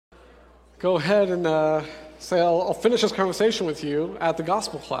go ahead and say, I'll finish this conversation with you at the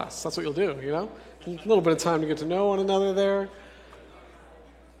gospel class. That's what you'll do, you know? A little bit of time to get to know one another there.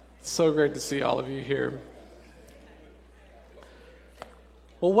 It's so great to see all of you here.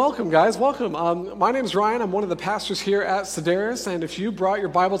 Well, welcome, guys. Welcome. My name's Ryan. I'm one of the pastors here at Sedaris, and if you brought your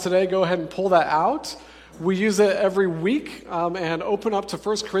Bible today, go ahead and pull that out. We use it every week, and open up to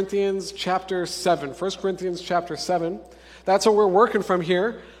 1 Corinthians chapter 7. 1 Corinthians chapter 7. That's what we're working from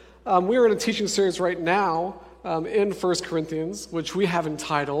here. We're in a teaching series right now in 1 Corinthians, which we have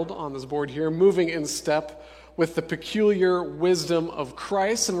entitled on this board here, Moving in Step with the Peculiar Wisdom of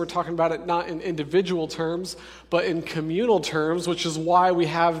Christ. And we're talking about it not in individual terms, but in communal terms, which is why we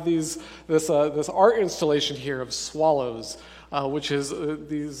have this art installation here of swallows, which is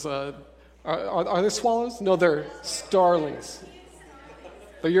these... Are they swallows? No, they're starlings.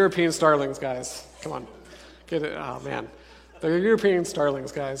 They're European starlings, guys. Come on. Get it? Oh, man. They're European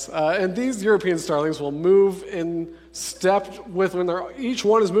starlings, guys. And these European starlings will move in step with, each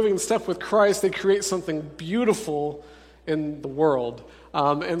one is moving in step with Christ, they create something beautiful in the world.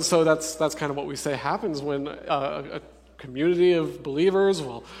 And so that's kind of what we say happens when a community of believers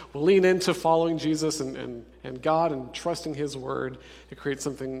will lean into following Jesus and God and trusting His Word. It creates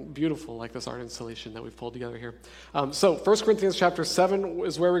something beautiful like this art installation that we've pulled together here. So 1 Corinthians chapter 7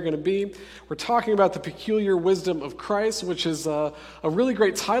 is where we're going to be. We're talking about the peculiar wisdom of Christ, which is a really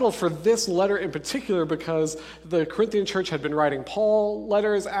great title for this letter in particular because the Corinthian church had been writing Paul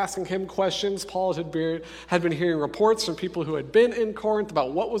letters, asking him questions. Paul had been hearing reports from people who had been in Corinth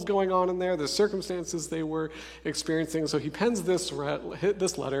about what was going on in there, the circumstances they were experiencing. So he pens this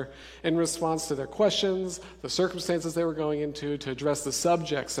letter in response to their questions, the circumstances they were going into, to address the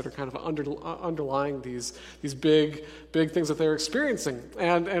subjects that are kind of underlying these big things that they're experiencing.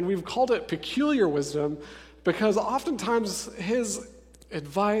 And we've called it peculiar wisdom because oftentimes his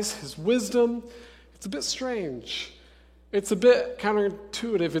advice, his wisdom, it's a bit strange. It's a bit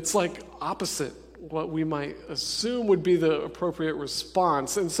counterintuitive. It's like opposite what we might assume would be the appropriate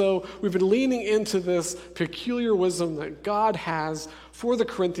response. And so we've been leaning into this peculiar wisdom that God has for the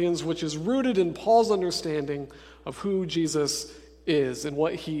Corinthians, which is rooted in Paul's understanding of who Jesus is and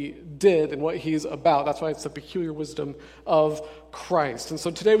what he did and what he's about. That's why it's the peculiar wisdom of Christ. And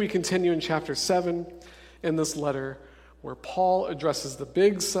so today we continue in chapter 7 in this letter where Paul addresses the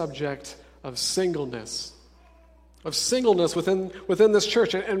big subject of singleness. Of singleness within this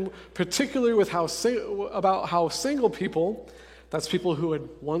church, and particularly with how single people, that's people who had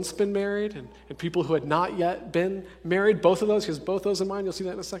once been married and people who had not yet been married, both of those, he has both those in mind, you'll see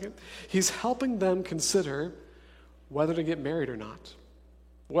that in a second. He's helping them consider whether to get married or not,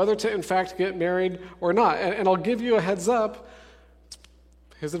 whether to in fact get married or not. And I'll give you a heads up,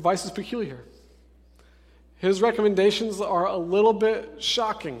 his advice is peculiar. His recommendations are a little bit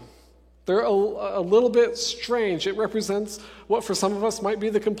shocking. They're a little bit strange. It represents what for some of us might be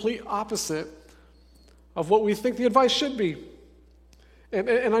the complete opposite of what we think the advice should be.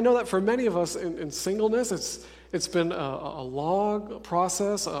 And I know that for many of us in singleness, it's been a long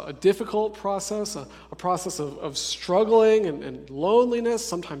process, a difficult process, a process of struggling and loneliness,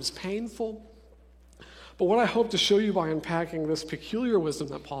 sometimes painful. But what I hope to show you by unpacking this peculiar wisdom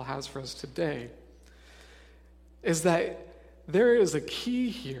that Paul has for us today is that there is a key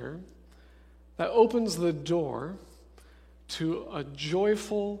here that opens the door to a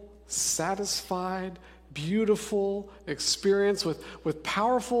joyful, satisfied, beautiful experience with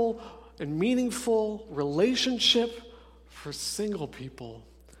powerful and meaningful relationship for single people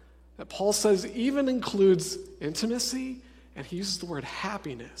that Paul says even includes intimacy, and he uses the word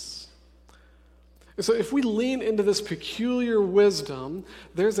happiness. And so if we lean into this peculiar wisdom,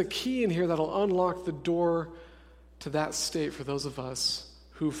 there's a key in here that'll unlock the door to that state for those of us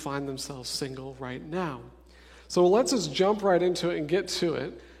who find themselves single right now. So let's just jump right into it and get to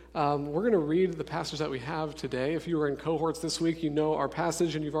it. We're going to read the passage that we have today. If you were in cohorts this week, you know our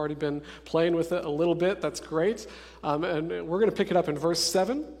passage and you've already been playing with it a little bit. That's great. And we're going to pick it up in verse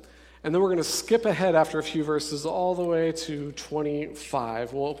 7, and then we're going to skip ahead after a few verses all the way to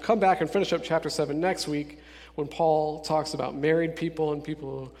 25. We'll come back and finish up chapter 7 next week when Paul talks about married people and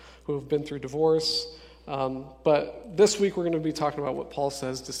people who have been through divorce. But this week we're going to be talking about what Paul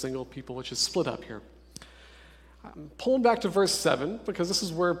says to single people, which is split up here. I'm pulling back to verse 7 because this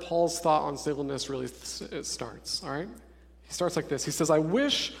is where Paul's thought on singleness really starts, all right? He starts like this. He says, I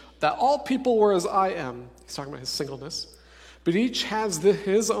wish that all people were as I am. He's talking about his singleness. But each has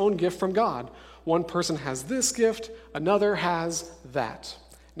his own gift from God. One person has this gift, another has that.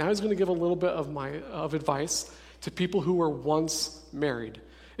 Now he's going to give a little bit of advice to people who were once married.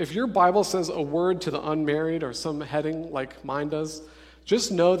 If your Bible says a word to the unmarried or some heading like mine does,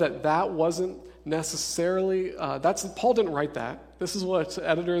 just know that that wasn't necessarily, Paul didn't write that. This is what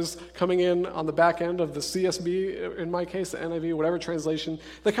editors coming in on the back end of the CSB, in my case, the NIV, whatever translation,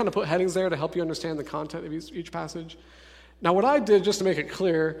 they kind of put headings there to help you understand the content of each passage. Now, what I did, just to make it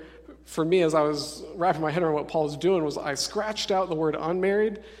clear for me as I was wrapping my head around what Paul was doing, was I scratched out the word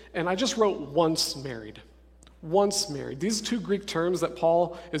unmarried, and I just wrote once married. Once married. These two Greek terms that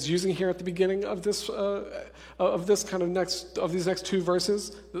Paul is using here at the beginning of these next two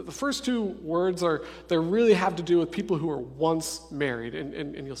verses, the first two words they really have to do with people who are once married,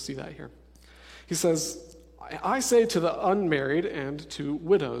 and you'll see that here. He says, I say to the unmarried and to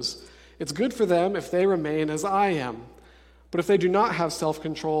widows, it's good for them if they remain as I am. But if they do not have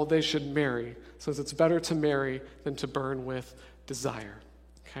self-control, they should marry, since it's better to marry than to burn with desire.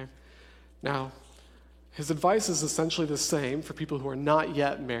 Okay? Now, his advice is essentially the same for people who are not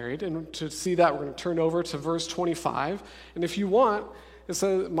yet married. And to see that, we're going to turn over to verse 25. And if you want,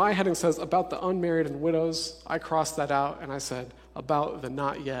 my heading says, about the unmarried and widows. I crossed that out, and I said, about the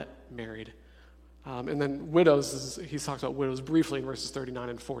not yet married. And then widows, he talks about widows briefly in verses 39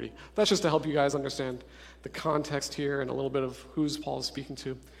 and 40. That's just to help you guys understand the context here and a little bit of who's Paul is speaking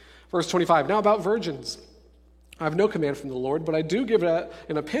to. Verse 25, now about virgins. I have no command from the Lord, but I do give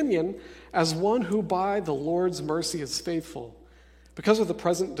an opinion as one who by the Lord's mercy is faithful. Because of the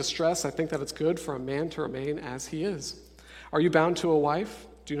present distress, I think that it's good for a man to remain as he is. Are you bound to a wife?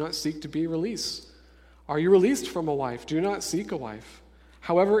 Do not seek to be released. Are you released from a wife? Do not seek a wife.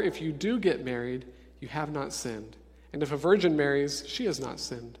 However, if you do get married, you have not sinned. And if a virgin marries, she has not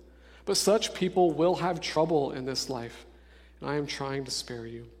sinned. But such people will have trouble in this life, and I am trying to spare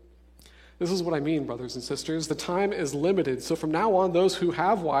you. This is what I mean, brothers and sisters. The time is limited, so from now on, those who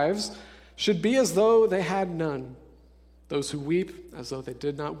have wives should be as though they had none. Those who weep, as though they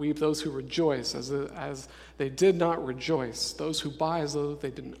did not weep. Those who rejoice, as they did not rejoice. Those who buy, as though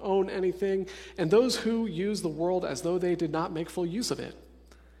they didn't own anything. And those who use the world, as though they did not make full use of it.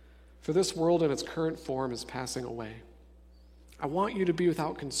 For this world in its current form is passing away. I want you to be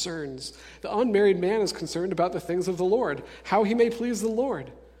without concerns. The unmarried man is concerned about the things of the Lord, how he may please the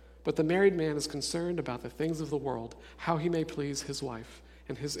Lord. But the married man is concerned about the things of the world, how he may please his wife,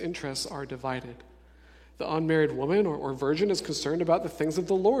 and his interests are divided. The unmarried woman or virgin is concerned about the things of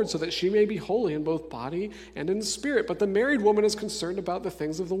the Lord, so that she may be holy in both body and in spirit. But the married woman is concerned about the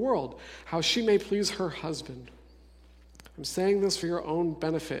things of the world, how she may please her husband. I'm saying this for your own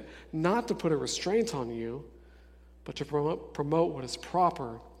benefit, not to put a restraint on you, but to promote what is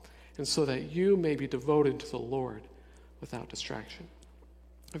proper, and so that you may be devoted to the Lord without distraction.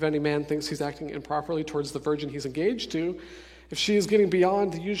 If any man thinks he's acting improperly towards the virgin he's engaged to, if she is getting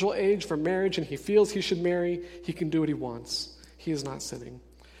beyond the usual age for marriage and he feels he should marry, he can do what he wants. He is not sinning.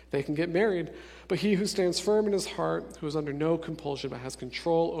 They can get married, but he who stands firm in his heart, who is under no compulsion but has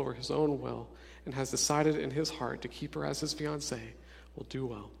control over his own will, and has decided in his heart to keep her as his fiancée, will do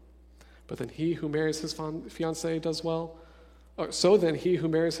well. But then he who marries his fiancée does well. So then he who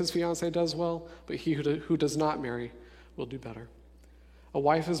marries his fiancée does well, but he who does not marry will do better. A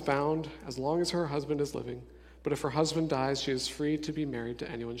wife is bound as long as her husband is living, but if her husband dies, she is free to be married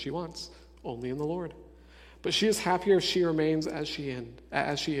to anyone she wants, only in the Lord. But she is happier if she remains as she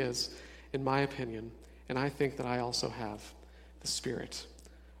is, in my opinion, and I think that I also have the Spirit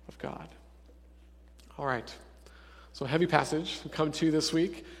of God. All right, so a heavy passage we come to this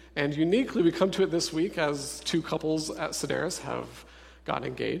week, and uniquely we come to it this week as two couples at Sedaris have gotten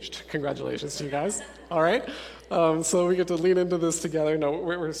engaged. Congratulations to you guys. All right, so we get to lean into this together. No,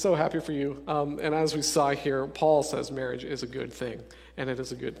 we're so happy for you. And as we saw here, Paul says marriage is a good thing, and it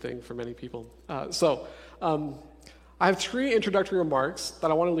is a good thing for many people. I have three introductory remarks that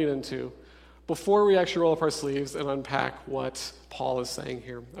I want to lean into before we actually roll up our sleeves and unpack what Paul is saying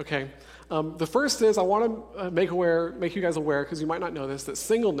here. Okay. The first is I want to make you guys aware, because you might not know this, that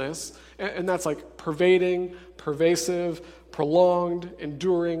singleness, and that's like pervading, pervasive, prolonged,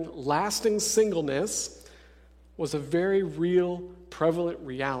 enduring, lasting singleness, was a very real, prevalent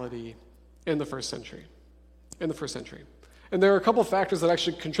reality in the first century. And there are a couple of factors that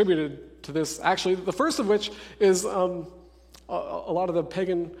actually contributed to this. Actually, the first of which is a lot of the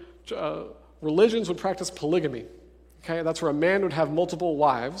pagan religions would practice polygamy. Okay, that's where a man would have multiple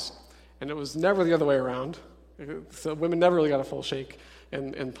wives, and it was never the other way around. So women never really got a full shake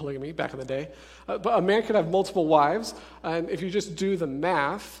in polygamy back in the day. But a man could have multiple wives, and if you just do the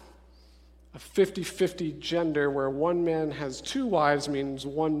math, a 50-50 gender where one man has two wives means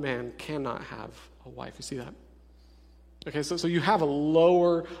one man cannot have a wife. You see that? Okay, so you have a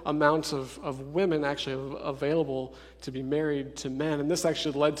lower amount of women actually available to be married to men, and this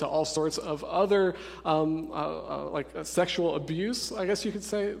actually led to all sorts of other sexual abuse, I guess you could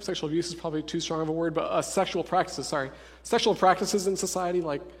say. Sexual abuse is probably too strong of a word, but sexual practices in society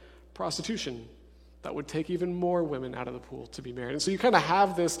like prostitution that would take even more women out of the pool to be married. And so you kind of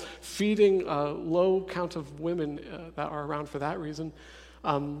have this feeding low count of women that are around for that reason.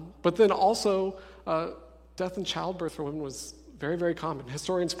 But then also, death in childbirth for women was very, very common.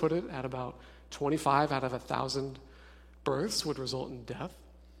 Historians put it at about 25 out of 1,000 births would result in death,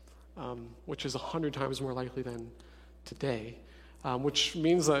 which is 100 times more likely than today, which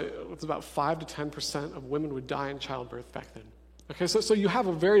means that it's about 5 to 10% of women would die in childbirth back then. Okay, so you have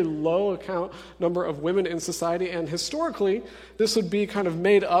a very low number of women in society, and historically, this would be kind of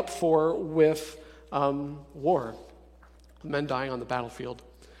made up for with war, men dying on the battlefield.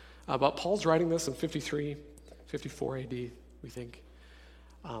 But Paul's writing this in 53, 54 AD, we think,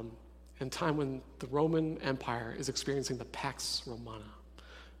 in time when the Roman Empire is experiencing the Pax Romana,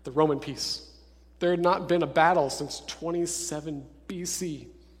 the Roman peace. There had not been a battle since 27 BC.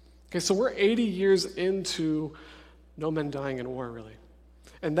 Okay, so we're 80 years into no men dying in war, really.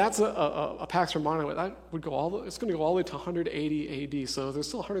 And that's a Pax Romana. That would go it's going to go all the way to 180 AD, so there's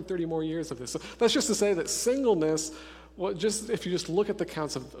still 130 more years of this. So that's just to say that singleness, if you just look at the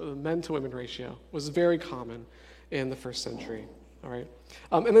counts of the men to women ratio, was very common in the first century. All right,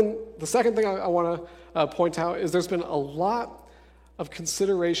 and then the second thing I want to point out is there's been a lot of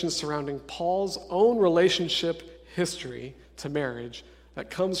considerations surrounding Paul's own relationship history to marriage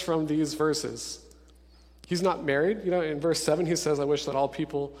that comes from these verses. He's not married. In verse 7 he says, "I wish that all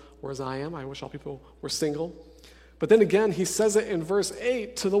people were as I am. I wish all people were single." But then again, he says it in verse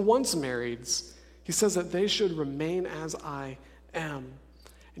 8 to the once marrieds. He says that they should remain as I am.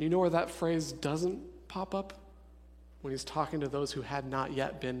 And you know where that phrase doesn't pop up? When he's talking to those who had not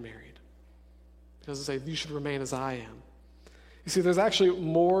yet been married. He doesn't say, "You should remain as I am." You see, there's actually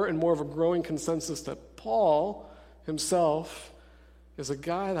more and more of a growing consensus that Paul himself is a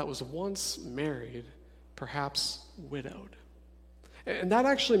guy that was once married, perhaps widowed. And that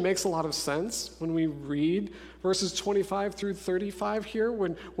actually makes a lot of sense when we read verses 25 through 35 here,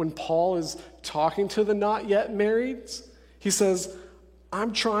 when Paul is talking to the not yet marrieds. He says,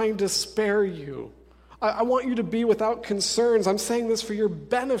 "I'm trying to spare you. I want you to be without concerns. I'm saying this for your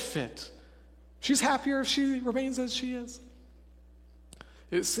benefit. She's happier if she remains as she is."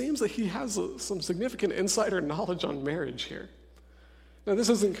 It seems that he has some significant insider knowledge on marriage here. Now, this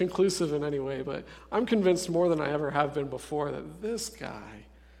isn't conclusive in any way, but I'm convinced more than I ever have been before that this guy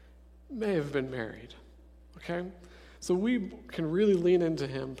may have been married, okay? So we can really lean into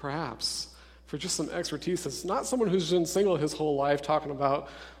him, perhaps, for just some expertise. It's not someone who's been single his whole life talking about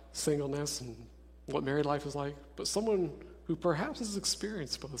singleness and what married life is like, but someone who perhaps has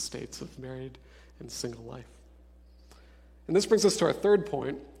experienced both states of married and single life. And this brings us to our third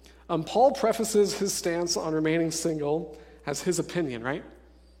point. Paul prefaces his stance on remaining single as his opinion, right?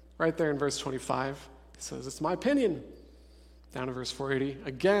 Right there in verse 25, he says, "It's my opinion." Down in verse 480,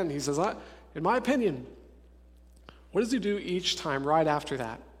 again, he says, "In my opinion." What does he do each time right after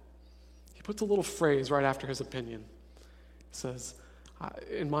that? He puts a little phrase right after his opinion. He says,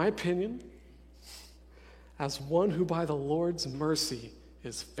 "In my opinion, as one who by the Lord's mercy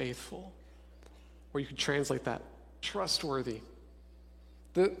is faithful." Or you could translate that, trustworthy.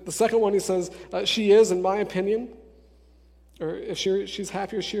 The second one, he says, "She is, in my opinion," or if she's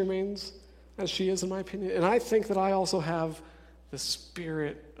happier, she remains as she is, in my opinion. And I think that I also have the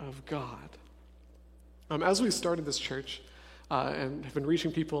Spirit of God. As we started this church and have been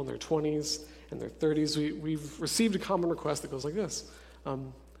reaching people in their 20s and their 30s, we've received a common request that goes like this.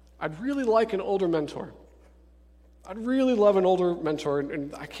 I'd really like an older mentor. I'd really love an older mentor,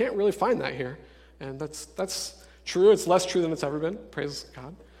 and I can't really find that here. And that's true. It's less true than it's ever been. Praise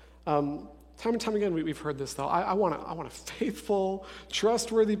God. Time and time again, we've heard this, though. I want a faithful,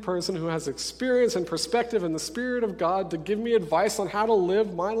 trustworthy person who has experience and perspective and the Spirit of God to give me advice on how to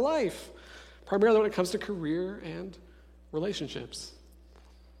live my life, primarily when it comes to career and relationships.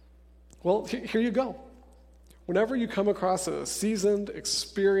 Well, here you go. Whenever you come across a seasoned,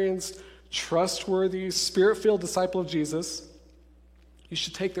 experienced, trustworthy, Spirit-filled disciple of Jesus, you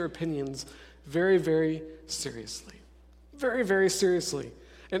should take their opinions very, very seriously. Very, very seriously.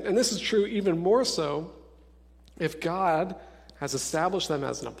 And this is true even more so if God has established them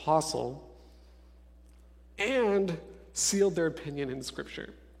as an apostle and sealed their opinion in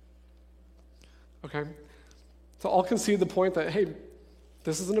Scripture. Okay? So I'll concede the point that, hey,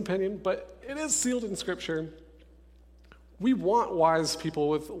 this is an opinion, but it is sealed in Scripture. We want wise people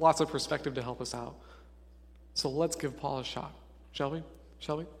with lots of perspective to help us out. So let's give Paul a shot, shall we?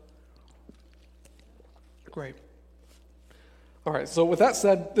 Great. All right, so with that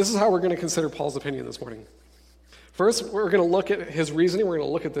said, this is how we're going to consider Paul's opinion this morning. First, we're going to look at his reasoning. We're going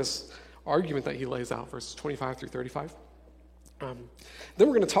to look at this argument that he lays out, verses 25 through 35. Then we're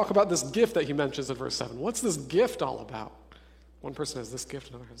going to talk about this gift that he mentions in verse 7. What's this gift all about? One person has this gift,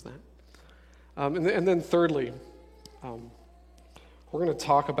 another has that. And then thirdly, we're going to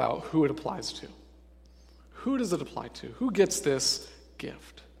talk about who it applies to. Who does it apply to? Who gets this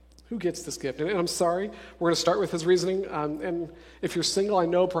gift? Who gets this gift? And I'm sorry, we're going to start with his reasoning. And if you're single, I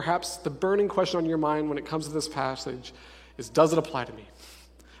know perhaps the burning question on your mind when it comes to this passage is, does it apply to me?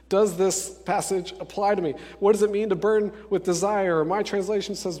 Does this passage apply to me? What does it mean to burn with desire? Or my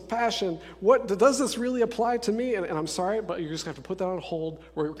translation says passion. Does this really apply to me? And I'm sorry, but you're just going to have to put that on hold.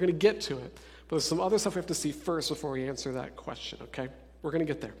 We're going to get to it. But there's some other stuff we have to see first before we answer that question, okay? We're going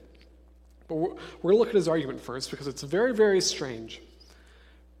to get there. But we're going to look at his argument first because it's very, very strange.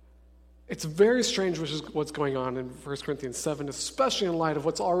 It's very strange, which is what's going on in 1 Corinthians 7, especially in light of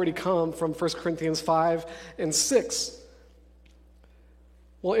what's already come from 1 Corinthians 5 and 6.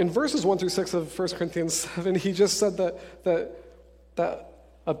 Well, in verses 1 through 6 of 1 Corinthians 7, he just said that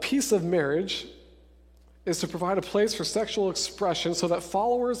a piece of marriage is to provide a place for sexual expression so that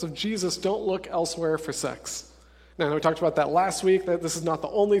followers of Jesus don't look elsewhere for sex. Now, I know we talked about that last week, that this is not the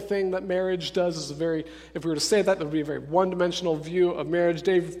only thing that marriage does. If we were to say that would be a very one-dimensional view of marriage.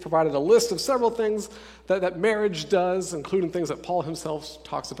 Dave provided a list of several things that marriage does, including things that Paul himself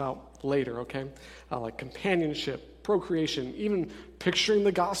talks about later, okay? Like companionship, procreation, even picturing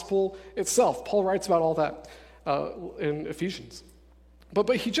the gospel itself. Paul writes about all that in Ephesians. But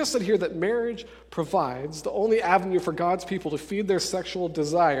he just said here that marriage provides the only avenue for God's people to feed their sexual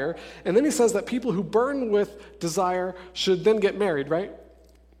desire. And then he says that people who burn with desire should then get married, right?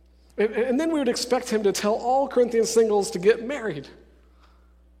 And then we would expect him to tell all Corinthian singles to get married.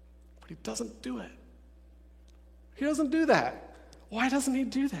 But he doesn't do it. He doesn't do that. Why doesn't he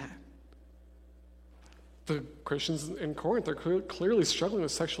do that? The Christians in Corinth are clearly struggling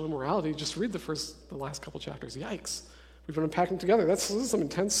with sexual immorality. Just read the last couple chapters. Yikes. We've been unpacking together. This is some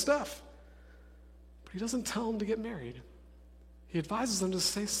intense stuff. But he doesn't tell them to get married. He advises them to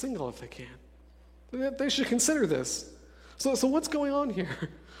stay single if they can. They should consider this. So what's going on here?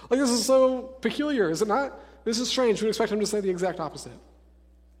 Like, this is so peculiar, is it not? This is strange. We'd expect him to say the exact opposite.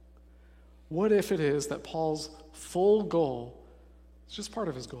 What if it is that Paul's full goal, it's just part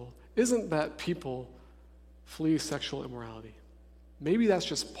of his goal, isn't that people flee sexual immorality? Maybe that's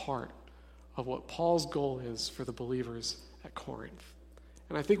just part of what Paul's goal is for the believers at Corinth.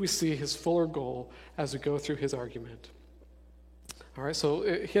 And I think we see his fuller goal as we go through his argument. All right, so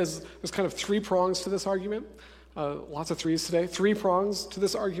there's kind of three prongs to this argument. Lots of threes today. 3 prongs to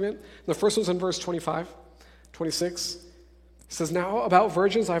this argument. The first one's in verse 25, 26. It says, "Now about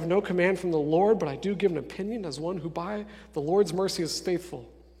virgins I have no command from the Lord, but I do give an opinion as one who by the Lord's mercy is faithful.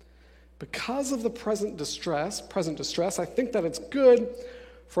 Because of the present distress, I think that it's good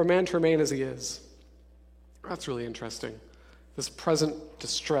for a man to remain as he is." That's really interesting. This present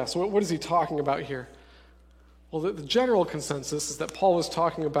distress. What is he talking about here? Well, the general consensus is that Paul was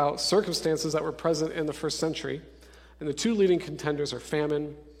talking about circumstances that were present in the first century, and the 2 leading contenders are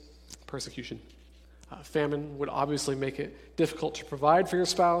famine, persecution. Famine would obviously make it difficult to provide for your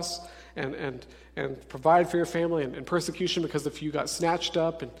spouse and provide for your family, and persecution because if you got snatched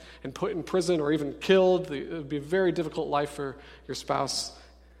up and put in prison or even killed, it would be a very difficult life for your spouse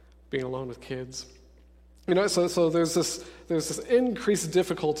being alone with kids. So there's this increased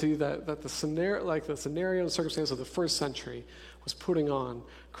difficulty that the scenario and circumstance of the first century was putting on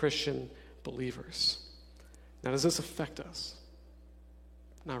Christian believers. Now, does this affect us?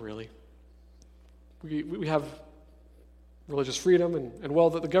 Not really. We have religious freedom, and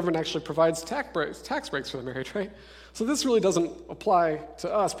that the government actually provides tax breaks for the married, right? So this really doesn't apply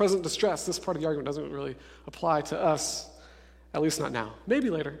to us. Present distress, this part of the argument doesn't really apply to us, at least not now. Maybe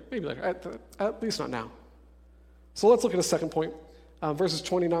later, at least not now. So let's look at a second point. Verse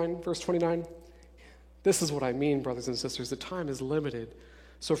 29. "This is what I mean, brothers and sisters. The time is limited.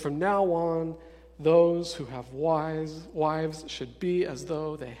 So from now on, those who have wives should be as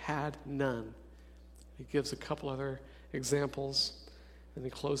though they had none." He gives a couple other examples, and he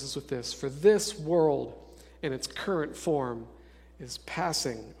closes with this: "For this world in its current form is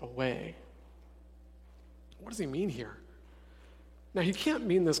passing away." What does he mean here? Now, he can't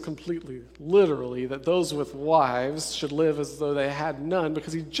mean this completely literally, that those with wives should live as though they had none,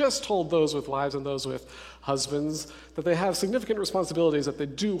 because he just told those with wives and those with husbands that they have significant responsibilities that they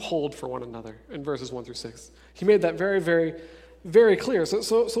do hold for one another in verses 1 through 6. He made that very, very, very clear.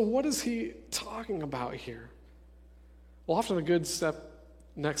 So what is he talking about here? Well, often a good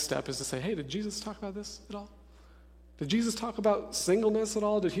next step is to say, hey, did Jesus talk about this at all? Did Jesus talk about singleness at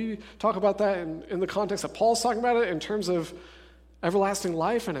all? Did he talk about that in the context that Paul's talking about it in terms of everlasting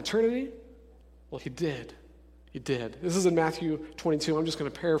life and eternity? Well, he did. He did. This is in Matthew 22. I'm just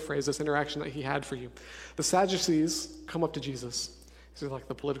going to paraphrase this interaction that he had for you. The Sadducees come up to Jesus. These are like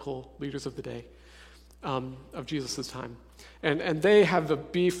the political leaders of the day, of Jesus' time. And they have the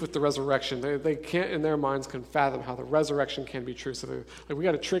beef with the resurrection. They can't, in their minds, can fathom how the resurrection can be true. So they're like, we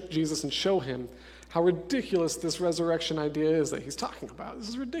got to trick Jesus and show him how ridiculous this resurrection idea is that he's talking about. This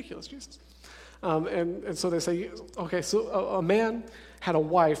is ridiculous, Jesus. And so they say, okay, so a man had a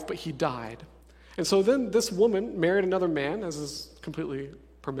wife, but he died. And so then this woman married another man, as is completely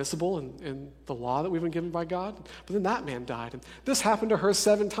permissible in the law that we've been given by God. But then that man died. And this happened to her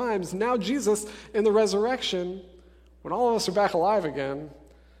 7 times. Now Jesus, in the resurrection, when all of us are back alive again,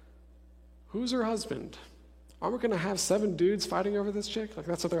 who's her husband? Aren't we going to have 7 dudes fighting over this chick? Like,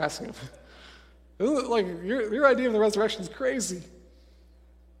 that's what they're asking him. Isn't it like, your idea of the resurrection is crazy.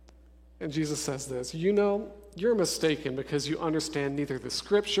 And Jesus says this, you're mistaken because you understand neither the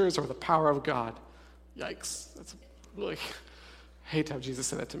scriptures or the power of God. Yikes. That's really, I hate to have Jesus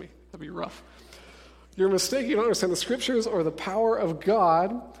say that to me. That'd be rough. You're mistaken, you don't understand the scriptures or the power of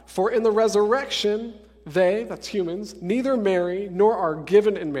God, for in the resurrection, they, that's humans, neither marry nor are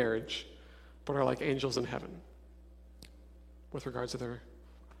given in marriage, but are like angels in heaven with regards to their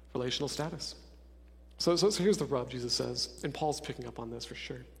relational status. So here's the rub, Jesus says, and Paul's picking up on this for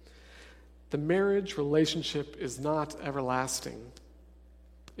sure. The marriage relationship is not everlasting.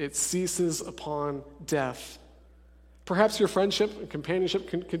 It ceases upon death. Perhaps your friendship and companionship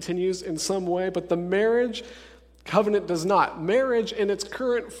continues in some way, but the marriage covenant does not. Marriage in its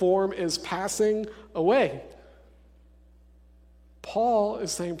current form is passing away. Paul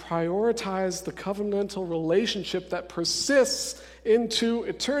is saying prioritize the covenantal relationship that persists into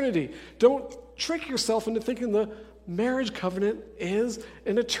eternity. Don't trick yourself into thinking the marriage covenant is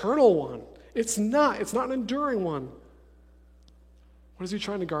an eternal one. It's not. It's not an enduring one. What is he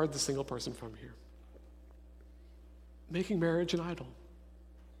trying to guard the single person from here? Making marriage an idol.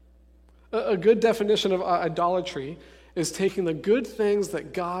 A good definition of idolatry is taking the good things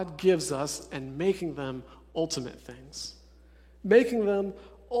that God gives us and making them ultimate things. Making them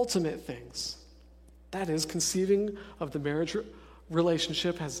ultimate things. That is conceiving of the marriage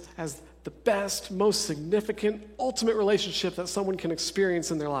relationship as the best, most significant, ultimate relationship that someone can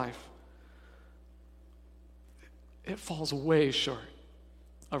experience in their life. It falls way short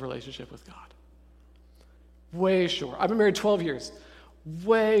of relationship with God. Way short. I've been married 12 years.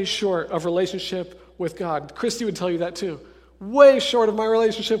 Way short of relationship with God. Christy would tell you that too. Way short of my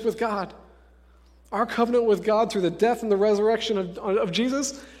relationship with God. Our covenant with God through the death and the resurrection of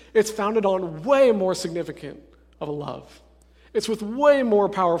Jesus, it's founded on way more significant of a love. It's with way more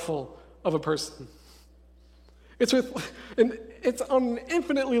powerful of a person. It's on an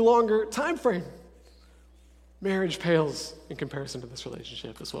infinitely longer time frame. Marriage pales in comparison to this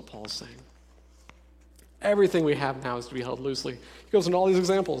relationship, is what Paul's saying. Everything we have now is to be held loosely. He goes into all these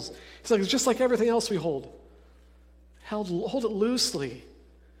examples. He's like, it's just like everything else we hold. Hold it loosely,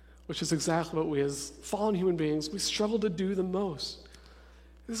 which is exactly what we as fallen human beings, we struggle to do the most.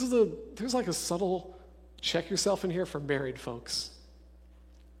 There's like a subtle check yourself in here for married folks.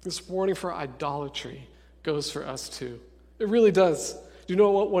 This warning for idolatry goes for us too. It really does. Do you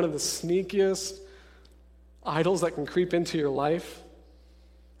know what one of the sneakiest idols that can creep into your life?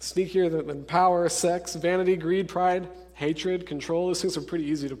 Sneakier than power, sex, vanity, greed, pride, hatred, control. Those things are pretty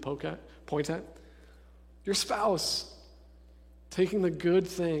easy to point at. Your spouse. Taking the good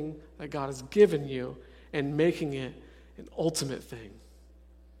thing that God has given you and making it an ultimate thing.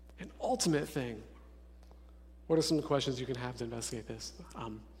 An ultimate thing. What are some questions you can have to investigate this?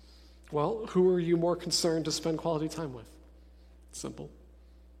 Well, who are you more concerned to spend quality time with? Simple.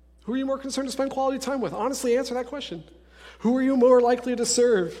 Who are you more concerned to spend quality time with? Honestly, answer that question. Who are you more likely to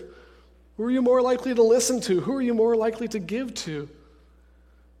serve? Who are you more likely to listen to? Who are you more likely to give to?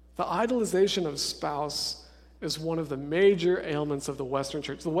 The idolization of spouse is one of the major ailments of the Western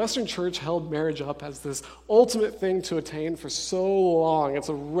church. The Western church held marriage up as this ultimate thing to attain for so long. It's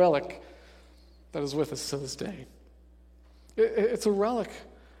a relic that is with us to this day. It's a relic.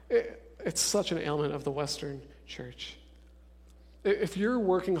 It's such an ailment of the Western church. If you're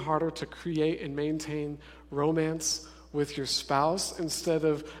working harder to create and maintain romance with your spouse instead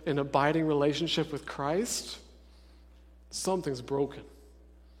of an abiding relationship with Christ, something's broken.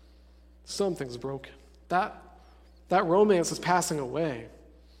 Something's broken. That romance is passing away.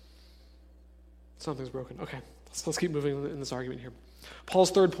 Something's broken. Okay, let's keep moving in this argument here.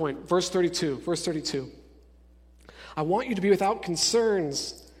 Paul's third point, verse 32. I want you to be without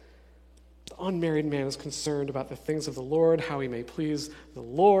concerns. The unmarried man is concerned about the things of the Lord, how he may please the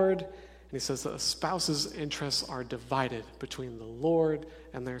Lord. And he says that a spouse's interests are divided between the Lord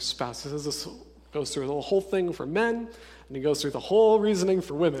and their spouse. He says this goes through the whole thing for men, and he goes through the whole reasoning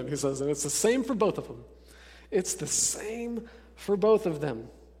for women. He says, and it's the same for both of them. It's the same for both of them.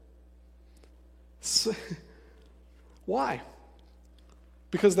 So, why?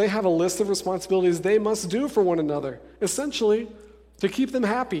 Because they have a list of responsibilities they must do for one another, essentially to keep them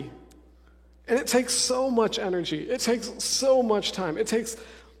happy. And it takes so much energy. It takes so much time. It takes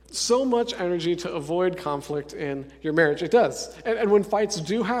so much energy to avoid conflict in your marriage. It does. And when fights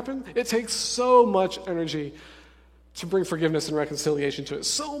do happen, it takes so much energy to bring forgiveness and reconciliation to it.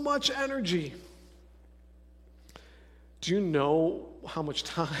 So much energy. Do you know how much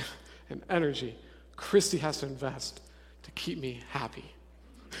time and energy Christy has to invest to keep me happy?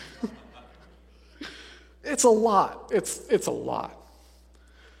 It's a lot. It's a lot.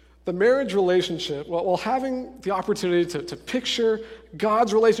 The marriage relationship, while having the opportunity to picture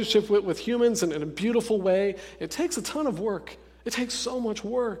God's relationship with humans in a beautiful way, it takes a ton of work. It takes so much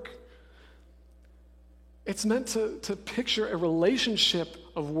work. It's meant to picture a relationship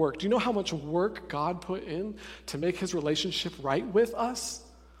of work. Do you know how much work God put in to make his relationship right with us?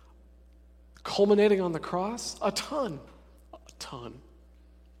 Culminating on the cross? A ton.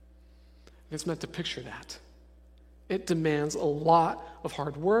 It's meant to picture that. It demands a lot of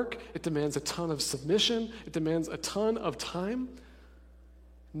hard work. It demands a ton of submission. It demands a ton of time.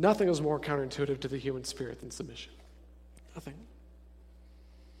 Nothing is more counterintuitive to the human spirit than submission. Nothing.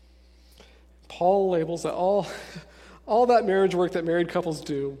 Paul labels that all that marriage work that married couples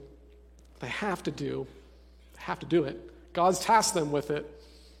do, they have to do it. God's tasked them with it.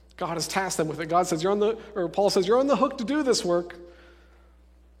 God has tasked them with it. Paul says, you're on the hook to do this work.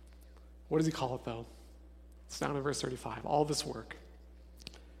 What does he call it, though? It's down in verse 35, all this work.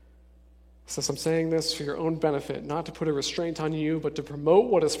 He says, I'm saying this for your own benefit, not to put a restraint on you, but to promote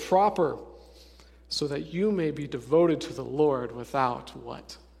what is proper, so that you may be devoted to the Lord without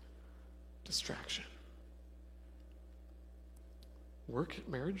what? Distraction. Working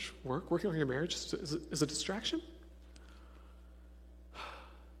on your marriage is a distraction?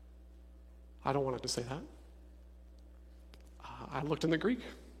 I don't want it to say that. I looked in the Greek,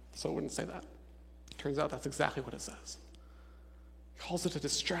 so it wouldn't say that. Turns out that's exactly what it says. He calls it a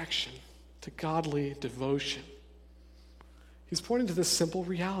distraction to godly devotion. He's pointing to this simple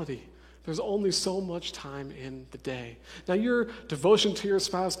reality. There's only so much time in the day. Now, your devotion to your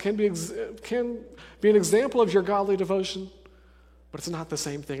spouse can be an example of your godly devotion, but it's not the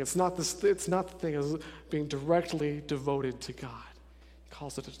same thing. It's not the thing as being directly devoted to God. He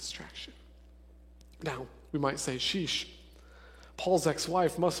calls it a distraction. Now, we might say, sheesh, Paul's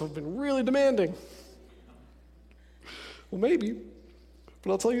ex-wife must have been really demanding. Well, maybe,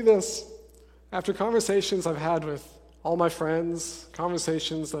 but I'll tell you this. After conversations I've had with all my friends,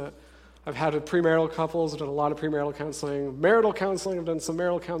 conversations that I've had with premarital couples, I've done a lot of premarital counseling, marital counseling, I've done some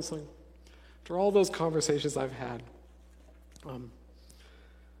marital counseling. After all those conversations I've had,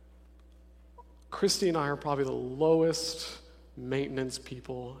 Christy and I are probably the lowest maintenance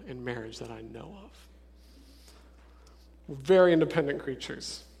people in marriage that I know of. We're very independent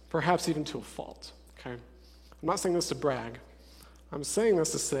creatures, perhaps even to a fault, okay? I'm not saying this to brag. I'm saying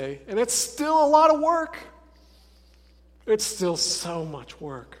this to say, and it's still a lot of work. It's still so much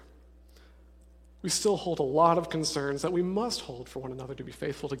work. We still hold a lot of concerns that we must hold for one another to be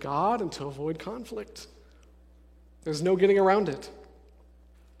faithful to God and to avoid conflict. There's no getting around it.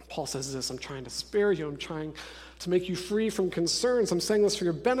 Paul says this, I'm trying to spare you. I'm trying to make you free from concerns. I'm saying this for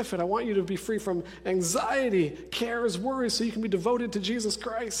your benefit. I want you to be free from anxiety, cares, worries, so you can be devoted to Jesus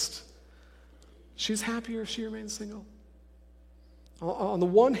Christ. She's happier if she remains single. On the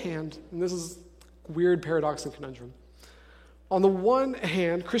one hand, and this is a weird paradox and conundrum, on the one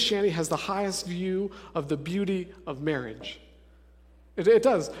hand, Christianity has the highest view of the beauty of marriage. It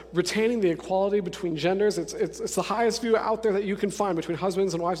does. Retaining the equality between genders, it's the highest view out there that you can find between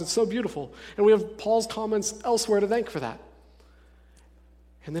husbands and wives. It's so beautiful. And we have Paul's comments elsewhere to thank for that.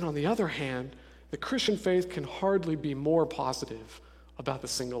 And then on the other hand, the Christian faith can hardly be more positive about the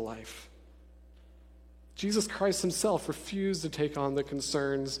single life. Jesus Christ himself refused to take on the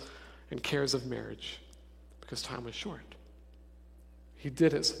concerns and cares of marriage because time was short. He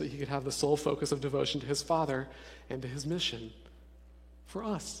did it so that he could have the sole focus of devotion to his Father and to his mission for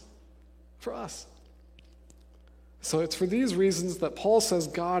us. So it's for these reasons that Paul says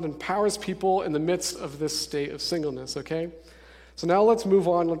God empowers people in the midst of this state of singleness, okay? So now let's move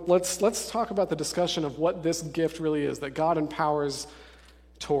on. Let's talk about the discussion of what this gift really is that God empowers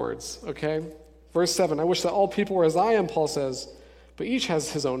towards, okay? Verse 7, I wish that all people were as I am, Paul says, but each has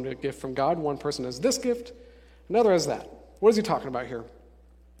his own gift from God. One person has this gift, another has that. What is he talking about here?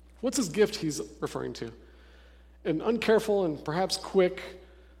 What's his gift he's referring to? An uncareful and perhaps quick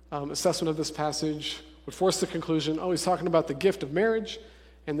assessment of this passage would force the conclusion, he's talking about the gift of marriage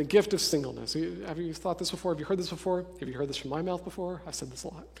and the gift of singleness. Have you thought this before? Have you heard this before? Have you heard this from my mouth before? I've said this a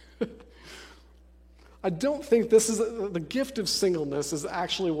lot. I don't think this is the gift of singleness is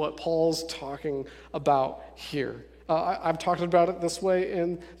actually what Paul's talking about here. I've talked about it this way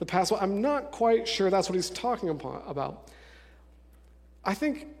in the past. I'm not quite sure that's what he's talking about. I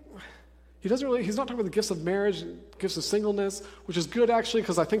think he's not talking about the gifts of marriage, gifts of singleness, which is good actually,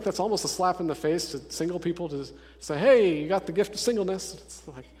 because I think that's almost a slap in the face to single people to say, hey, you got the gift of singleness. It's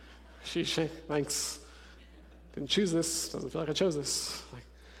like, sheesh, thanks. Didn't choose this. Doesn't feel like I chose this.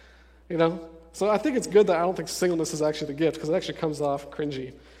 So I think it's good that I don't think singleness is actually the gift, because it actually comes off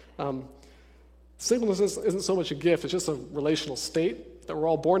cringy. Singleness isn't so much a gift, it's just a relational state that we're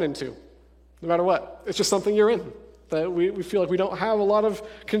all born into, no matter what. It's just something you're in that we feel like we don't have a lot of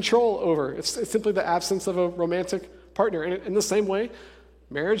control over. It's simply the absence of a romantic partner. And in the same way,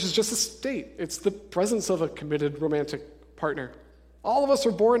 marriage is just a state. It's the presence of a committed romantic partner. All of us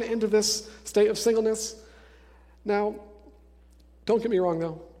are born into this state of singleness. Now, don't get me wrong,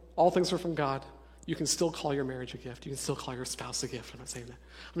 though. All things are from God. You can still call your marriage a gift. You can still call your spouse a gift. I'm not saying that.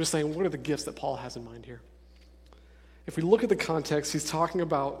 I'm just saying, what are the gifts that Paul has in mind here? If we look at the context, he's talking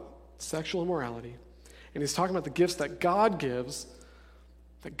about sexual immorality, and he's talking about the gifts that God gives,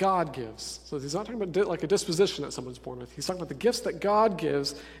 So he's not talking about like a disposition that someone's born with. He's talking about the gifts that God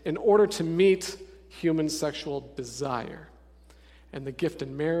gives in order to meet human sexual desire. And the gift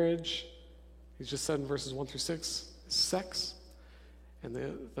in marriage, he's just said in verses 1 through 6, is sex. And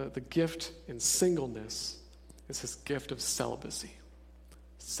the gift in singleness is his gift of celibacy.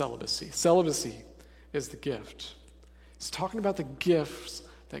 Celibacy is the gift. He's talking about the gifts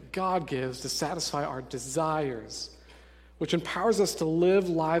that God gives to satisfy our desires, which empowers us to live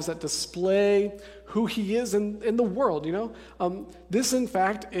lives that display who he is in the world, This, in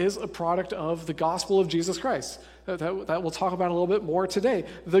fact, is a product of the gospel of Jesus Christ that we'll talk about a little bit more today.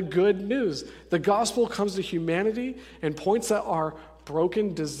 The good news. The gospel comes to humanity and points at our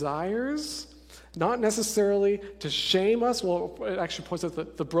broken desires, not necessarily to shame us. Well, it actually points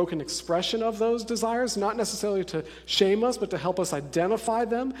at the broken expression of those desires, not necessarily to shame us, but to help us identify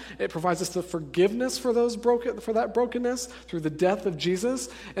them. It provides us the forgiveness for that brokenness through the death of Jesus.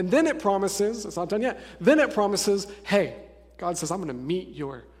 And then it promises, it's not done yet, then it promises, hey, God says, I'm going to meet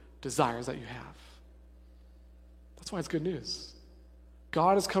your desires that you have. That's why it's good news.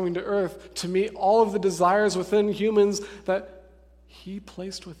 God is coming to earth to meet all of the desires within humans that he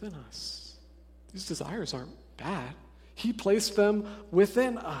placed within us. These desires aren't bad. He placed them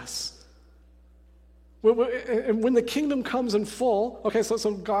within us. And when the kingdom comes in full,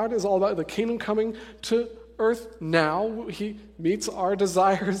 so God is all about the kingdom coming to earth now. He meets our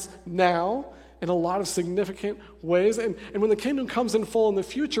desires now in a lot of significant ways. And when the kingdom comes in full in the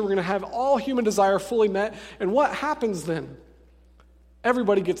future, we're going to have all human desire fully met. And what happens then?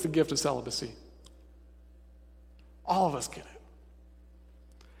 Everybody gets the gift of celibacy. All of us get it.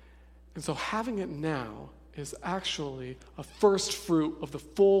 And so having it now is actually a first fruit of the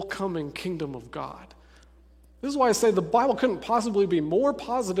full coming kingdom of God. This is why I say the Bible couldn't possibly be more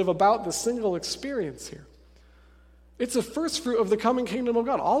positive about the single experience here. It's a first fruit of the coming kingdom of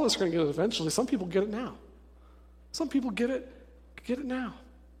God. All of us are going to get it eventually. Some people get it now. Some people get it now.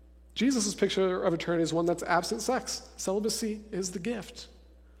 Jesus' picture of eternity is one that's absent sex. Celibacy is the gift.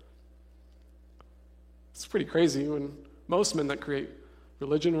 It's pretty crazy when most men that create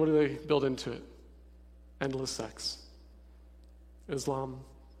religion, what do they build into it? Endless sex. Islam,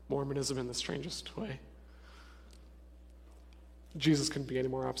 Mormonism in the strangest way. Jesus couldn't be any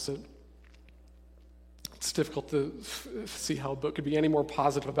more opposite. It's difficult to see how a book could be any more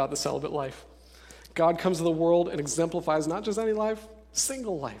positive about the celibate life. God comes to the world and exemplifies not just any life,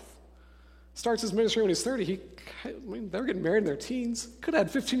 single life. Starts his ministry when he's 30. They were getting married in their teens. Could have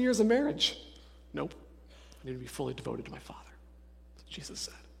had 15 years of marriage. Nope. I need to be fully devoted to my Father. Jesus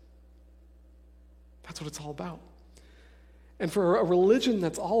said. That's what it's all about. And for a religion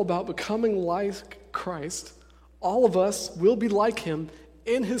that's all about becoming like Christ, all of us will be like him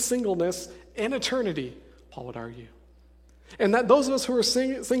in his singleness in eternity, Paul would argue. And that those of us who are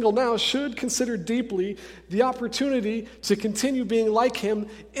single now should consider deeply the opportunity to continue being like him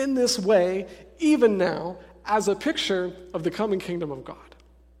in this way, even now, as a picture of the coming kingdom of God.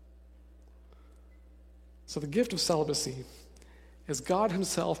 So the gift of celibacy is God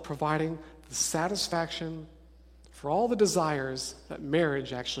himself providing the satisfaction for all the desires that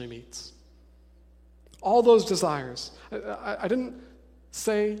marriage actually meets. All those desires. I didn't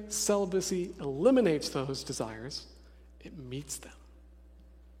say celibacy eliminates those desires. It meets them.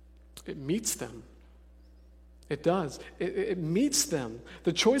 It meets them. It does. It meets them.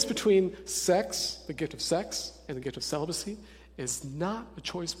 The choice between sex, the gift of sex, and the gift of celibacy is not a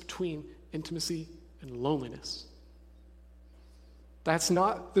choice between intimacy and loneliness. That's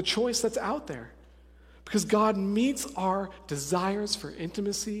not the choice that's out there. Because God meets our desires for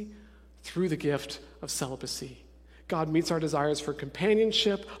intimacy through the gift of celibacy. God meets our desires for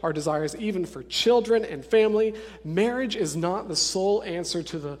companionship, our desires even for children and family. Marriage is not the sole answer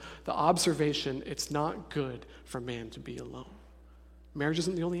to the observation, it's not good for man to be alone. Marriage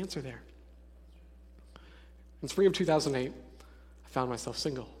isn't the only answer there. In spring of 2008, I found myself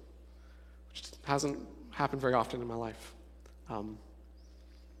single, which hasn't happened very often in my life. Of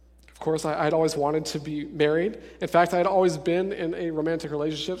course, I'd always wanted to be married. In fact, I'd always been in a romantic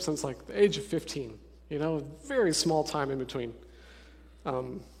relationship since like the age of 15. A very small time in between,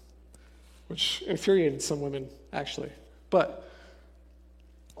 which infuriated some women, actually. But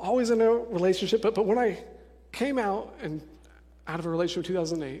always in a relationship. But when I came out of a relationship in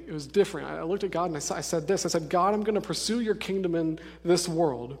 2008, it was different. I looked at God and I said this. I said, God, I'm going to pursue your kingdom in this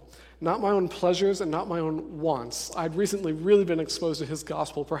world, not my own pleasures and not my own wants. I'd recently really been exposed to his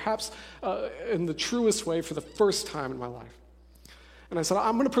gospel, perhaps in the truest way for the first time in my life. And I said,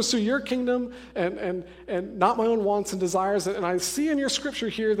 I'm going to pursue your kingdom and not my own wants and desires. And I see in your scripture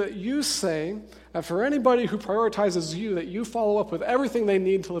here that you say that for anybody who prioritizes you, that you follow up with everything they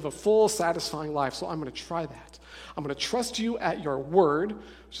need to live a full, satisfying life. So I'm going to try that. I'm going to trust you at your word,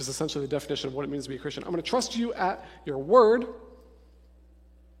 which is essentially the definition of what it means to be a Christian. I'm going to trust you at your word.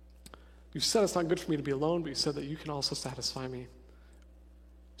 You said it's not good for me to be alone, but you said that you can also satisfy me.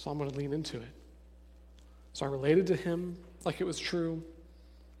 So I'm going to lean into it. So I related to him like it was true.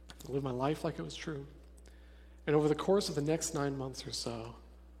 I lived my life like it was true. And over the course of the next 9 months or so,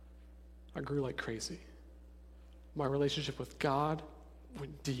 I grew like crazy. My relationship with God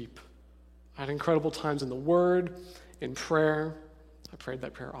went deep. I had incredible times in the Word, in prayer. I prayed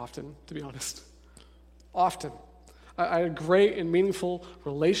that prayer often, to be honest. Often. I had great and meaningful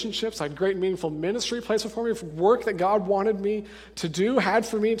relationships. I had great and meaningful ministry placed before me, work that God wanted me to do, had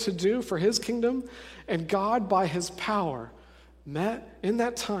for me to do for his kingdom. And God, by his power, met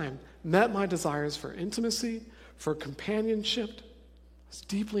my desires for intimacy, for companionship. I was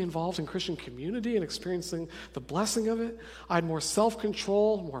deeply involved in Christian community and experiencing the blessing of it. I had more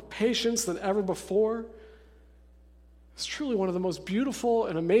self-control, more patience than ever before. It's truly one of the most beautiful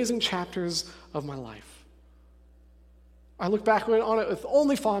and amazing chapters of my life. I look back on it with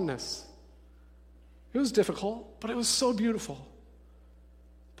only fondness. It was difficult, but it was so beautiful.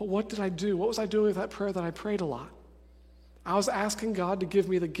 But what did I do? What was I doing with that prayer that I prayed a lot? I was asking God to give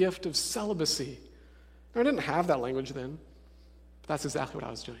me the gift of celibacy. I didn't have that language then, but that's exactly what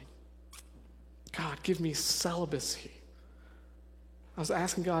I was doing. God, give me celibacy. I was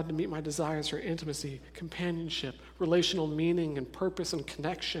asking God to meet my desires for intimacy, companionship, relational meaning and purpose and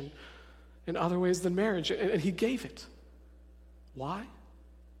connection in other ways than marriage, and he gave it. Why?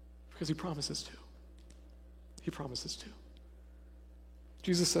 Because he promises to. He promises to.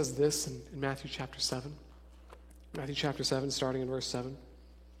 Jesus says this in Matthew chapter 7. Matthew chapter 7, starting in verse 7.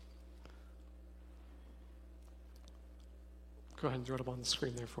 Go ahead and throw it up on the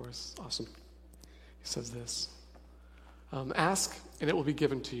screen there for us. Awesome. He says this. Ask, and it will be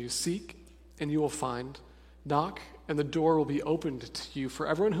given to you. Seek, and you will find. Knock, and the door will be opened to you. For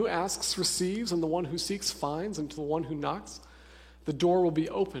everyone who asks receives, and the one who seeks finds, and to the one who knocks, the door will be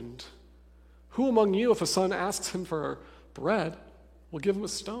opened. Who among you, if a son asks him for bread, will give him a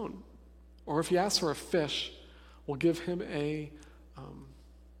stone? Or if he asks for a fish, will give him a,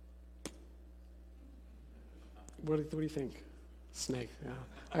 what do you think? Snake, yeah.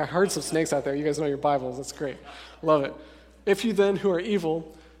 I heard some snakes out there. You guys know your Bibles. That's great. Love it. If you then, who are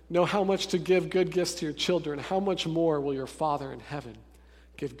evil, know how much to give good gifts to your children, how much more will your Father in heaven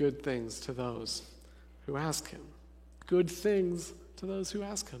give good things to those who ask him? Good things to those who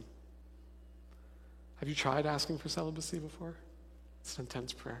ask him. Have you tried asking for celibacy before? It's an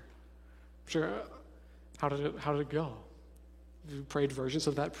intense prayer. Sure. How did it go? Have you prayed versions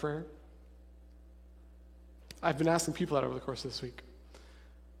of that prayer? I've been asking people that over the course of this week.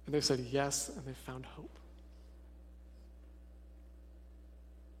 And they've said yes, and they've found hope.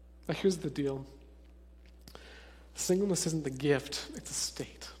 Now here's the deal. Singleness isn't the gift, it's a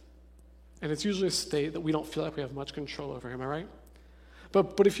state. And it's usually a state that we don't feel like we have much control over, am I right?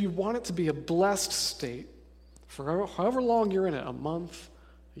 But if you want it to be a blessed state, for however long you're in it, a month,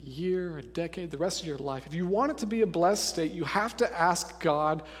 a year, a decade, the rest of your life, if you want it to be a blessed state, you have to ask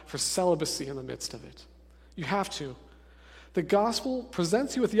God for celibacy in the midst of it. You have to. The gospel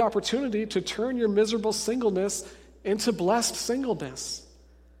presents you with the opportunity to turn your miserable singleness into blessed singleness,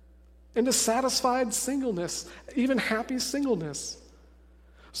 into satisfied singleness, even happy singleness.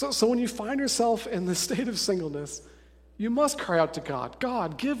 So when you find yourself in the state of singleness, you must cry out to God,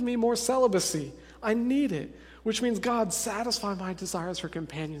 God, give me more celibacy. I need it. Which means, God, satisfy my desires for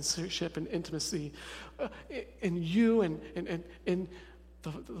companionship and intimacy in you and in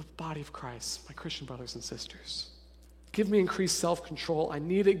the body of Christ, my Christian brothers and sisters. Give me increased self-control. I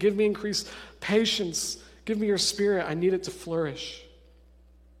need it. Give me increased patience. Give me your spirit. I need it to flourish.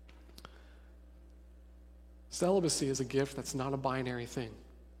 Celibacy is a gift that's not a binary thing.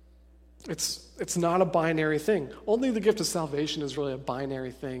 It's not a binary thing. Only the gift of salvation is really a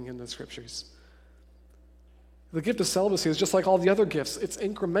binary thing in the scriptures. The gift of celibacy is just like all the other gifts. It's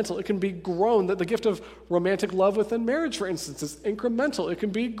incremental. It can be grown. The gift of romantic love within marriage, for instance, is incremental. It can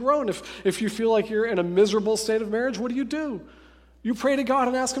be grown. If you feel like you're in a miserable state of marriage, what do? You pray to God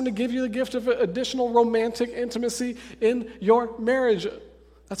and ask him to give you the gift of additional romantic intimacy in your marriage.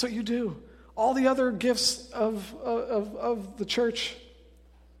 That's what you do. All the other gifts of the church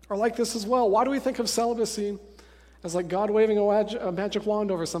are like this as well. Why do we think of celibacy as like God waving a magic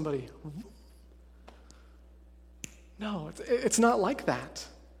wand over somebody? No, it's not like that.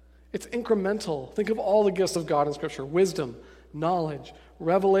 It's incremental. Think of all the gifts of God in Scripture: wisdom, knowledge,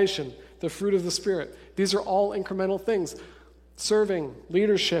 revelation, the fruit of the Spirit. These are all incremental things. Serving,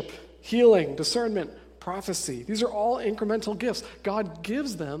 leadership, healing, discernment, prophecy. These are all incremental gifts. God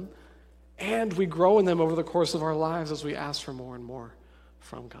gives them, and we grow in them over the course of our lives as we ask for more and more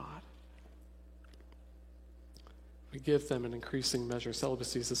from God. We give them an increasing measure.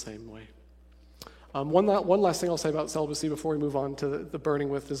 Celibacy is the same way. One last thing I'll say about celibacy before we move on to the burning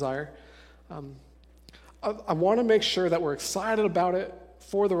with desire. I want to make sure that we're excited about it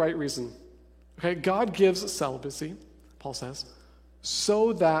for the right reason. Okay, God gives celibacy, Paul says,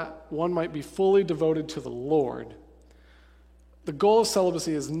 so that one might be fully devoted to the Lord. The goal of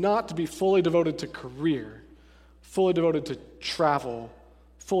celibacy is not to be fully devoted to career, fully devoted to travel,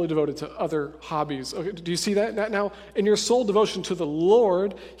 fully devoted to other hobbies. Okay, do you see that? Now, in your sole devotion to the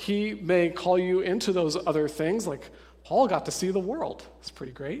Lord, he may call you into those other things. Like Paul got to see the world. It's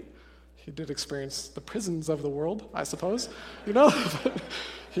pretty great. He did experience the prisons of the world, I suppose. He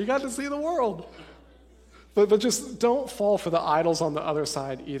got to see the world. But just don't fall for the idols on the other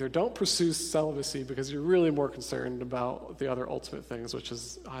side either. Don't pursue celibacy because you're really more concerned about the other ultimate things, which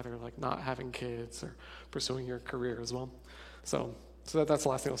is either like not having kids or pursuing your career as well. So that's the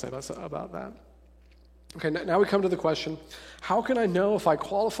last thing I'll say about that. Okay, now we come to the question, how can I know if I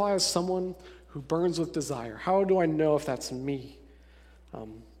qualify as someone who burns with desire? How do I know if that's me? I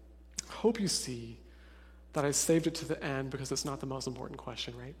hope you see that I saved it to the end because it's not the most important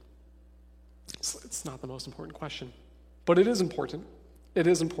question, right? It's not the most important question. But it is important. It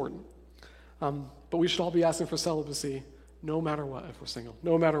is important. But we should all be asking for celibacy no matter what if we're single.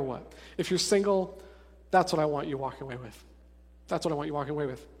 No matter what. If you're single, that's what I want you walking away with. That's what I want you walking away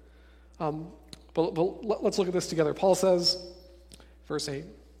with. But let's look at this together. Paul says, verse 8,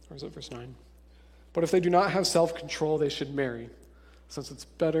 or is it verse 9? But if they do not have self-control, they should marry, since it's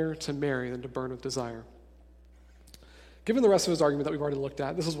better to marry than to burn with desire. Given the rest of his argument that we've already looked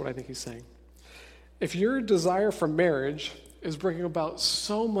at, this is what I think he's saying. If your desire for marriage is bringing about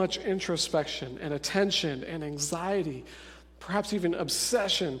so much introspection and attention and anxiety, perhaps even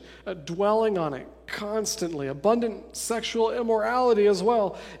obsession, dwelling on it constantly, abundant sexual immorality as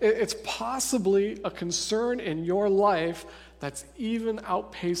well, it's possibly a concern in your life that's even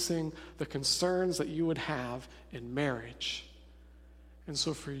outpacing the concerns that you would have in marriage. And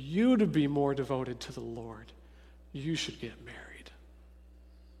so for you to be more devoted to the Lord, you should get married.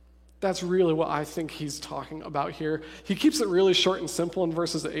 That's really what I think he's talking about here. He keeps it really short and simple in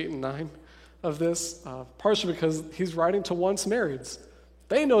verses 8 and 9 of this, partially because he's writing to once marrieds.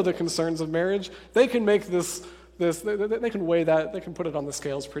 They know the concerns of marriage. They can make they can weigh that, they can put it on the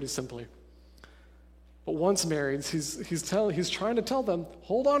scales pretty simply. But once marrieds, he's trying to tell them,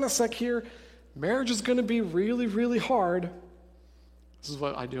 hold on a sec here, marriage is going to be really, really hard. This is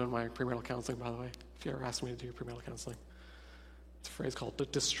what I do in my premarital counseling, by the way, if you ever ask me to do premarital counseling. It's a phrase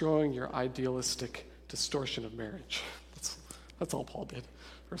called destroying your idealistic distortion of marriage. That's all Paul did.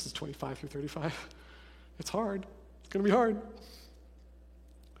 Verses 25 through 35. It's hard. It's going to be hard. All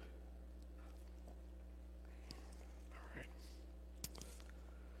right.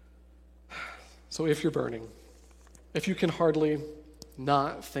 So if you're burning, if you can hardly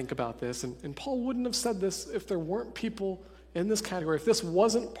not think about this, and Paul wouldn't have said this if there weren't people in this category, if this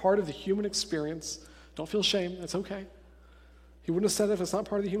wasn't part of the human experience, don't feel shame, it's okay. He wouldn't have said it if it's not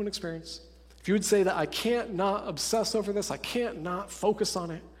part of the human experience. If you would say that I can't not obsess over this, I can't not focus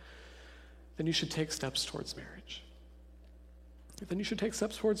on it, then you should take steps towards marriage.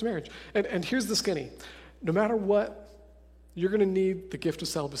 And here's the skinny. No matter what, you're going to need the gift of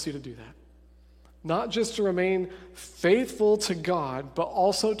celibacy to do that. Not just to remain faithful to God, but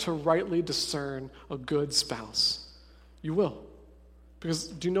also to rightly discern a good spouse. You will. Because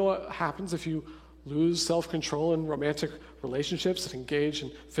do you know what happens if you lose self-control in romantic relationships and engage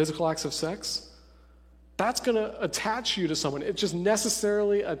in physical acts of sex? That's going to attach you to someone. It just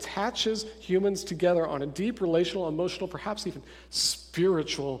necessarily attaches humans together on a deep relational, emotional, perhaps even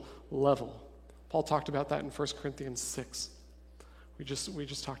spiritual level. Paul talked about that in 1 Corinthians 6. We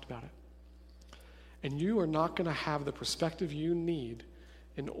just talked about it. And you are not going to have the perspective you need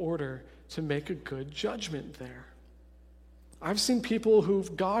in order to make a good judgment there. I've seen people who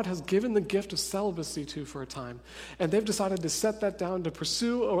God has given the gift of celibacy to for a time, and they've decided to set that down to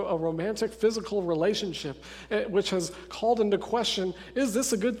pursue a romantic physical relationship, which has called into question, is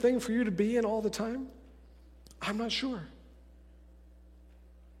this a good thing for you to be in all the time? I'm not sure.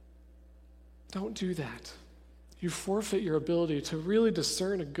 Don't do that. You forfeit your ability to really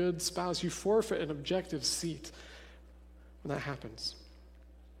discern a good spouse. You forfeit an objective seat when that happens.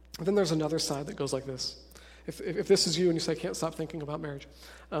 And then there's another side that goes like this. If this is you and you say, I can't stop thinking about marriage,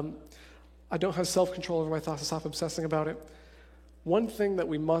 I don't have self-control over my thoughts to stop obsessing about it, one thing that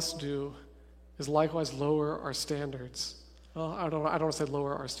we must do is likewise lower our standards. Well, I don't want to say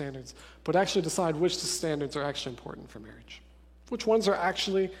lower our standards, but actually decide which standards are actually important for marriage. Which ones are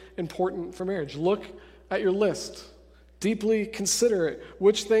actually important for marriage? Look at your list. Deeply consider it.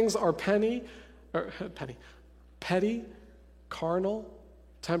 Which things are petty, carnal,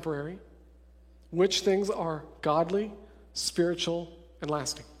 temporary? Which things are godly, spiritual, and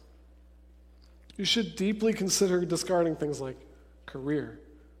lasting? You should deeply consider discarding things like career,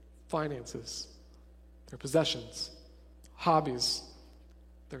 finances, their possessions, hobbies,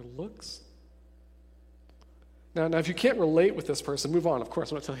 their looks. Now, if you can't relate with this person, move on. Of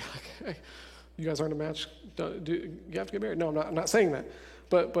course, I'm not telling you, like, hey, you guys aren't a match. You have to get married. No, I'm not saying that.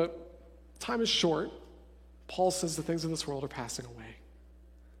 But time is short. Paul says the things of this world are passing away.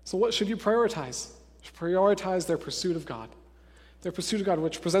 So what should you prioritize? You should prioritize their pursuit of God. Their pursuit of God,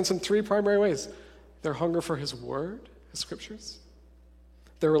 which presents in three primary ways. Their hunger for his word, his scriptures,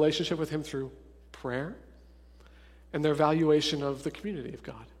 their relationship with him through prayer, and their valuation of the community of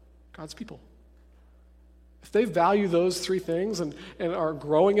God, God's people. If they value those three things and are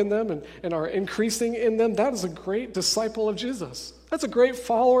growing in them and are increasing in them, that is a great disciple of Jesus. That's a great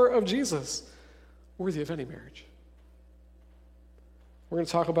follower of Jesus, worthy of any marriage. We're going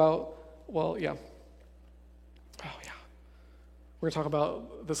to talk about, We're going to talk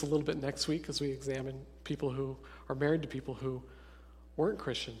about this a little bit next week as we examine people who are married to people who weren't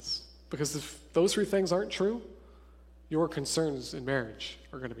Christians. Because if those three things aren't true, your concerns in marriage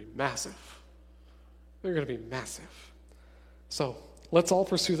are going to be massive. They're going to be massive. So let's all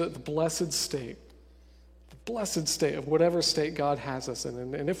pursue the blessed state of whatever state God has us in.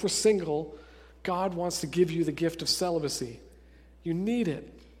 And if we're single, God wants to give you the gift of celibacy. You need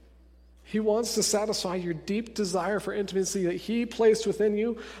it. He wants to satisfy your deep desire for intimacy that he placed within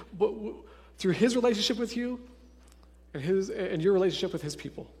you but through his relationship with you and your relationship with his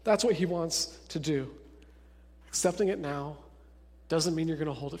people. That's what he wants to do. Accepting it now doesn't mean you're going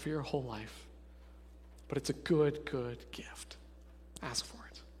to hold it for your whole life. But it's a good gift. Ask for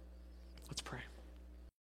it. Let's pray.